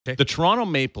Okay. The Toronto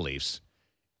Maple Leafs,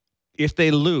 if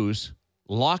they lose,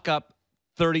 lock up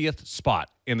 30th spot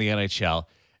in the NHL.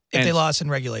 If they lost in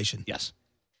regulation. Yes.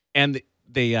 And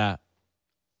the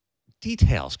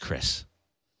details, Chris.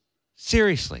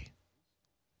 Seriously.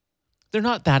 They're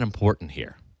not that important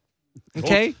here.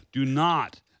 Okay? Do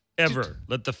not ever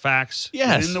let the facts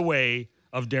get in the way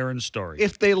of Darren's story.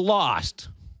 If they lost,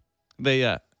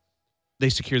 they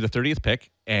secure the 30th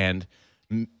pick and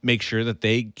make sure that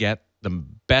they get the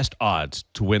best odds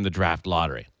to win the draft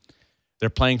lottery. They're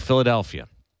playing Philadelphia,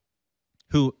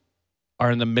 who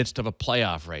are in the midst of a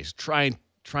playoff race, trying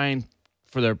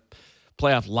for their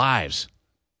playoff lives.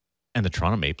 And the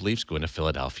Toronto Maple Leafs go into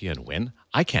Philadelphia and win.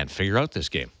 I can't figure out this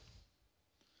game.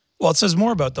 Well, it says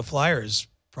more about the Flyers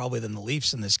probably than the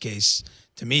Leafs in this case.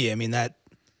 To me, I mean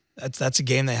that's a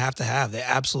game they have to have. They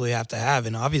absolutely have to have.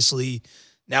 And obviously,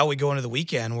 now we go into the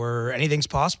weekend where anything's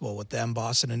possible with them,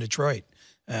 Boston and Detroit,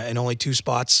 and only 2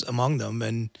 spots among them.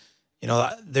 And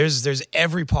there's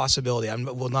every possibility. I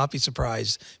will not be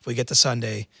surprised if we get to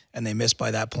Sunday and they miss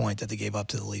by that point that they gave up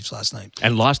to the Leafs last night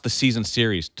and lost the season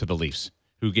series to the Leafs,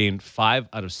 who gained 5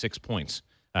 out of 6 points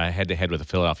head-to-head with the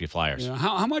Philadelphia Flyers. Yeah,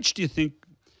 how much do you think,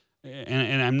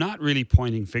 and I'm not really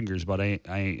pointing fingers, but I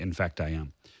in fact, I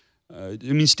am. I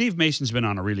mean, Steve Mason's been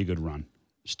on a really good run.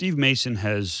 Steve Mason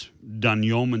has done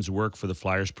yeoman's work for the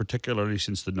Flyers, particularly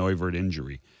since the Neuvirth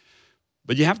injury.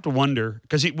 But you have to wonder,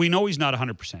 because we know he's not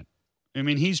 100%. I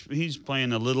mean, he's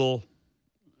playing a little,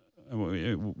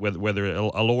 whether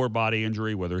a lower body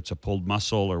injury, whether it's a pulled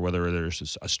muscle or whether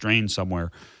there's a strain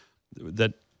somewhere,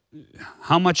 that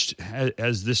how much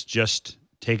has this just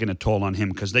taken a toll on him?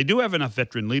 Because they do have enough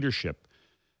veteran leadership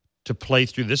to play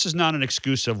through. This is not an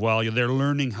excuse of, well, they're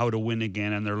learning how to win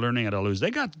again and they're learning how to lose. They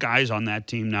got guys on that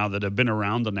team now that have been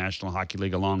around the National Hockey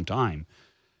League a long time.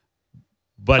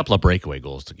 But a couple of breakaway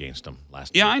goals against them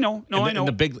last year. Yeah, I know. I know.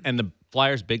 And the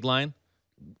Flyers' big line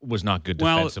was not good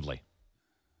defensively.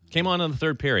 Came on in the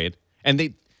third period, and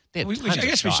they had I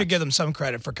guess we should give them some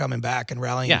credit for coming back and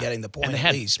rallying and getting the point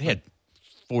at least. They had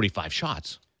 45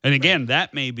 shots. And again,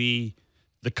 that may be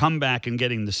the comeback and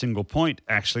getting the single point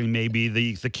actually may be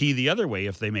the key the other way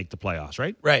if they make the playoffs,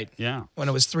 right? Right. Yeah. When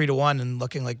it was 3-1 and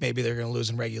looking like maybe they're going to lose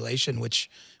in regulation, which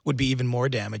would be even more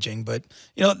damaging. But,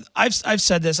 I've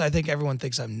said this. I think everyone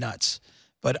thinks I'm nuts.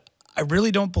 But I really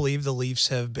don't believe the Leafs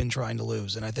have been trying to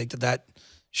lose. And I think that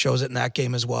shows it in that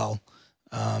game as well.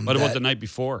 What about the night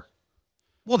before?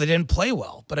 Well, they didn't play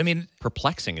well. But, I mean...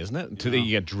 Perplexing, isn't it? You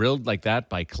get drilled like that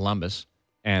by Columbus.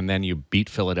 And then you beat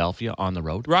Philadelphia on the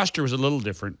road. Roster was a little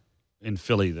different in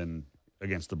Philly than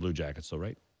against the Blue Jackets, though,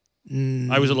 right?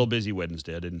 I was a little busy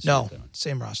Wednesday. I didn't see it. No,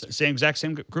 same roster. Exact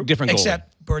same group? Different goalie.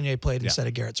 Except Bernier played instead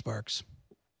of Garrett Sparks.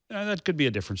 That could be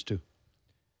a difference, too.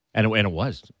 And it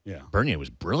was. Yeah. Bernier was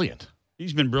brilliant.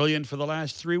 He's been brilliant for the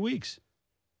last 3 weeks.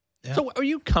 Yeah. So are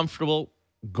you comfortable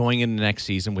going into next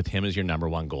season with him as your number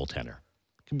one goaltender?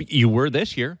 You were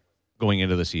this year. Going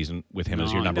into the season with him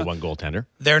as your number one goaltender.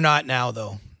 They're not now,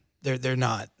 though. They're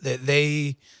not.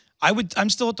 I'm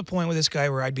still at the point with this guy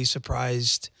where I'd be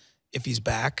surprised if he's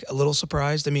back. A little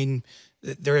surprised. I mean,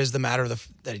 there is the matter of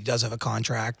that he does have a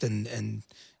contract, and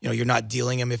you're not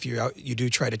dealing him if you do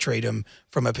try to trade him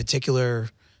from a particular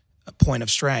point of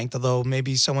strength. Although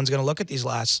maybe someone's going to look at these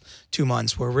last 2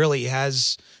 months where really he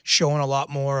has shown a lot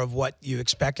more of what you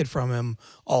expected from him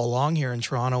all along here in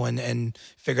Toronto, and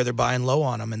figure they're buying low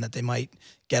on him and that they might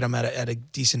get him at a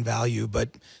decent value. But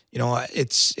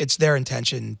it's their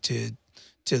intention to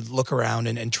look around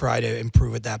and try to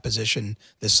improve at that position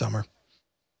this summer.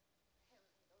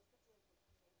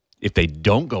 If they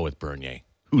don't go with Bernier,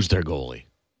 who's their goalie?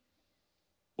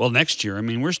 Well, next year, I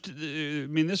mean,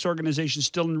 this organization's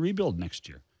still in rebuild next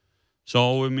year.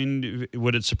 So, I mean,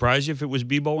 would it surprise you if it was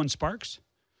Bibeau and Sparks,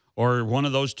 or one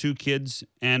of those two kids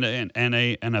and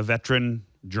a veteran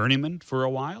journeyman for a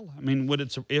while? I mean, would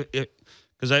it?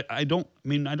 Because I don't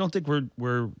think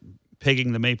we're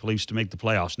pegging the Maple Leafs to make the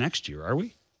playoffs next year, are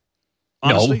we?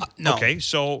 Honestly? No. Okay,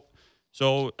 so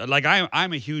like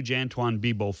I'm a huge Antoine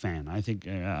Bibeau fan. I think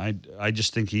I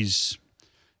just think he's,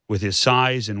 with his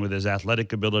size and with his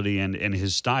athletic ability and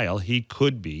his style, he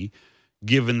could be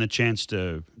given the chance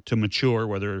to mature,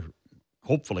 whether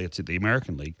hopefully it's at the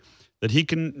American League, that he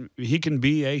can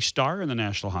be a star in the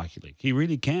National Hockey League. He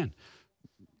really can.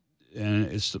 And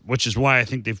which is why I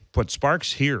think they've put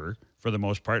Sparks here for the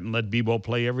most part and let Bibeau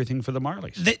play everything for the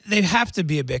Marlies. They have to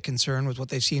be a bit concerned with what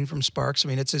they've seen from Sparks. I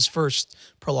mean, it's his first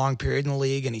prolonged period in the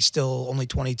league, and he's still only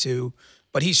 22.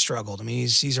 But he's struggled. I mean,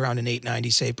 he's around an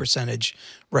 .890 save percentage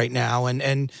right now.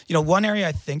 And one area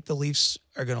I think the Leafs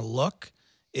are going to look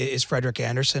is Frederik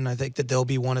Andersen. I think that they'll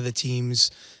be one of the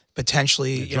teams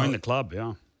potentially. Join the club,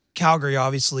 yeah. Calgary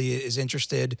obviously is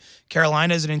interested.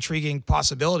 Carolina is an intriguing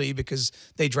possibility because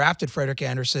they drafted Frederik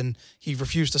Andersen. He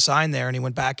refused to sign there, and he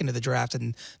went back into the draft,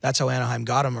 and that's how Anaheim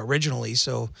got him originally.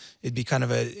 So it'd be kind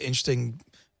of an interesting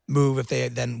move if they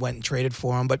then went and traded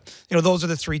for him. But, those are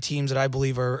the three teams that I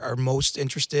believe are most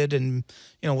interested, and,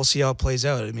 we'll see how it plays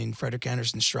out. I mean, Frederik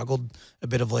Andersen struggled a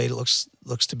bit of late. It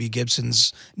looks to be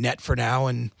Gibson's net for now,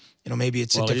 and, maybe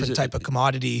it's a different type of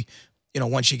commodity,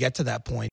 once you get to that point.